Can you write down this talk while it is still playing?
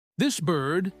This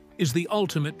bird is the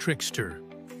ultimate trickster.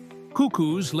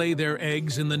 Cuckoos lay their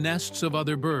eggs in the nests of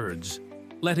other birds,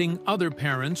 letting other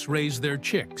parents raise their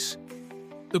chicks.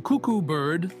 The cuckoo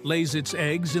bird lays its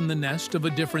eggs in the nest of a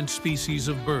different species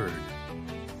of bird.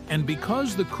 And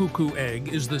because the cuckoo egg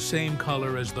is the same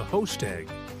color as the host egg,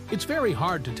 it's very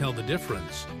hard to tell the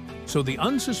difference. So the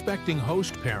unsuspecting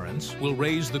host parents will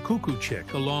raise the cuckoo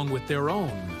chick along with their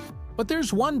own. But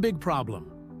there's one big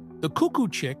problem. The cuckoo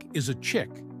chick is a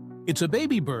chick. It's a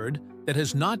baby bird that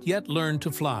has not yet learned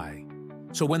to fly.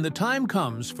 So when the time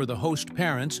comes for the host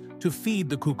parents to feed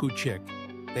the cuckoo chick,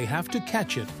 they have to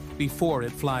catch it before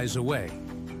it flies away.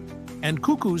 And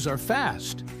cuckoos are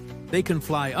fast. They can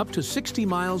fly up to 60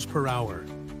 miles per hour.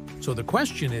 So the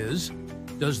question is,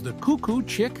 does the cuckoo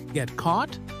chick get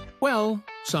caught? Well,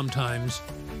 sometimes.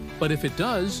 But if it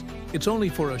does, it's only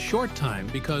for a short time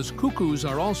because cuckoos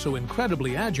are also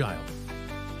incredibly agile.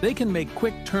 They can make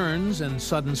quick turns and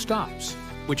sudden stops,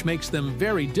 which makes them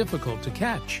very difficult to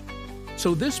catch.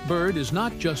 So this bird is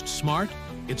not just smart,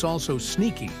 it's also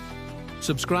sneaky.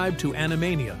 Subscribe to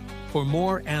Animania for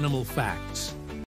more animal facts.